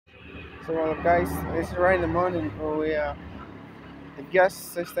So guys, it's right in the morning. The gas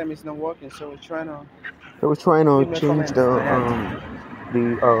system is not working, so we're trying to So we're trying to leave me change comments. Yeah.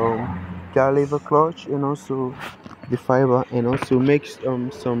 the car lever clutch and also the fiber, and also make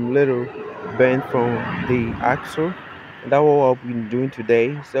some little bend from the axle. And that's what I've been doing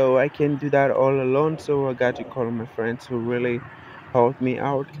today. So I can do that all alone. So I got to call on my friends who really helped me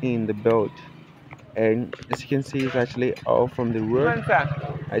out in the build. And as you can see, it's actually all from the road.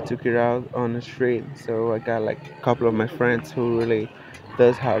 I took it out on the street. So I got like a couple of my friends who really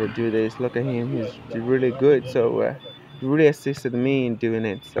does how to do this. Look at him, he's really good. So he really assisted me in doing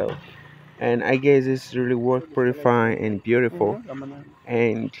it. So, and I guess it's really worked pretty fine and beautiful.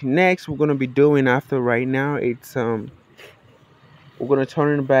 And next we're gonna be doing after right now, it's we're gonna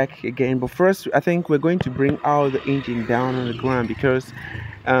turn it back again. But first, I think we're going to bring out the engine down on the ground because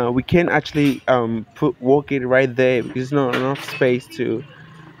we can't actually put walk it right there because there's not enough space to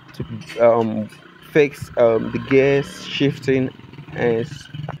fix the gears shifting as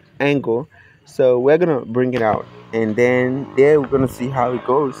angle. So we're gonna bring it out, and then there we're gonna see how it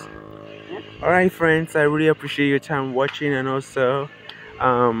goes. All right, friends, I really appreciate your time watching, and also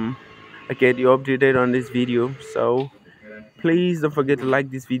I get you updated on this video. So please don't forget to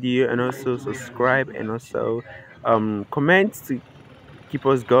like this video and also subscribe, and also comment to keep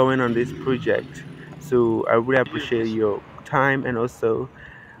us going on this project. So I really appreciate your time, and also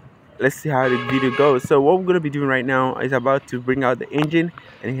let's see how the video goes. So what we're gonna be doing right now is about to bring out the engine,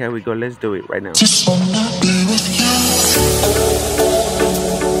 and here we go. Let's do it right now. Just wanna be with you.